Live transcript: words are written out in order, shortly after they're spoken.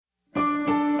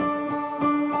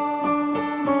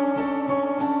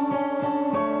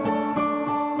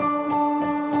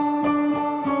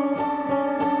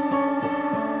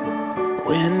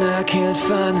I can't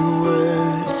find the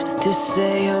words to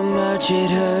say how much it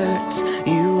hurts.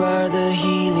 You are the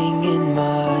healing in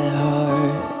my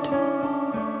heart.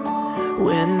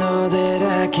 When all that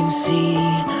I can see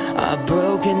are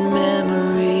broken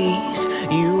memories,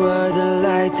 you are the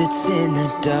light that's in the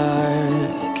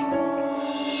dark.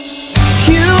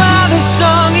 You are the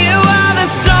song, you are the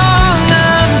song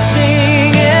I'm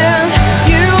singing.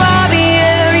 You are the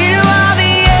air, you are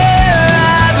the air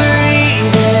I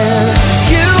breathe in.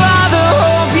 You are the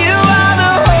hope, you are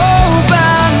the hope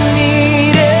I'm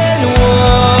needing.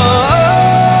 Whoa,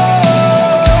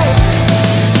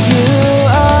 you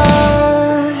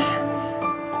are.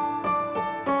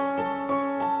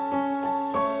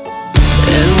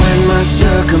 And when my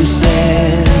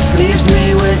circumstance leaves me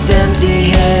with empty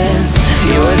hands,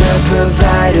 you're the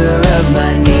provider of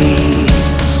my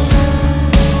needs.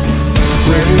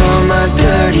 When all my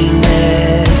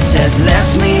dirtiness has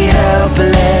left me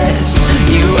helpless,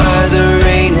 you are the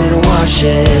rain that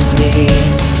washes me.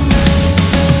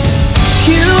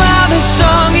 You are the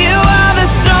song, you are the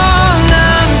song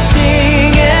I'm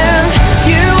singing.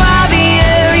 You are the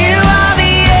air, you are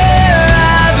the air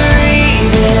I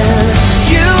breathe in.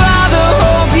 You are the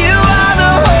hope, you are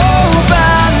the hope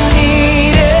I'm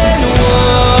needing.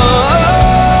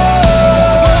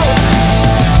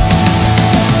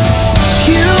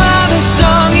 You are the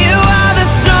song, you are the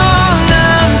song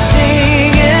I'm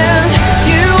singing.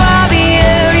 You are the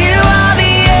air, you are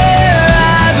the air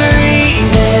I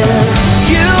breathe in.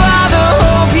 You are the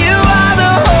hope, you are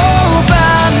the hope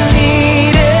I'm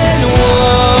needing.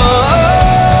 Whoa.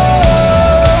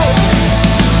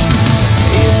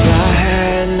 If I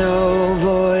had no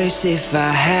voice, if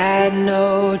I had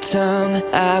no tongue,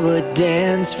 I would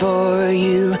dance for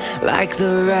you like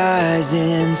the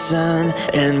rising sun.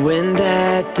 And when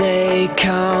that day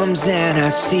comes and I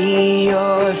see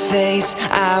your face,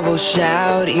 I will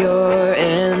shout your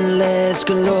endless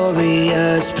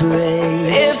glorious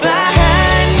praise. If I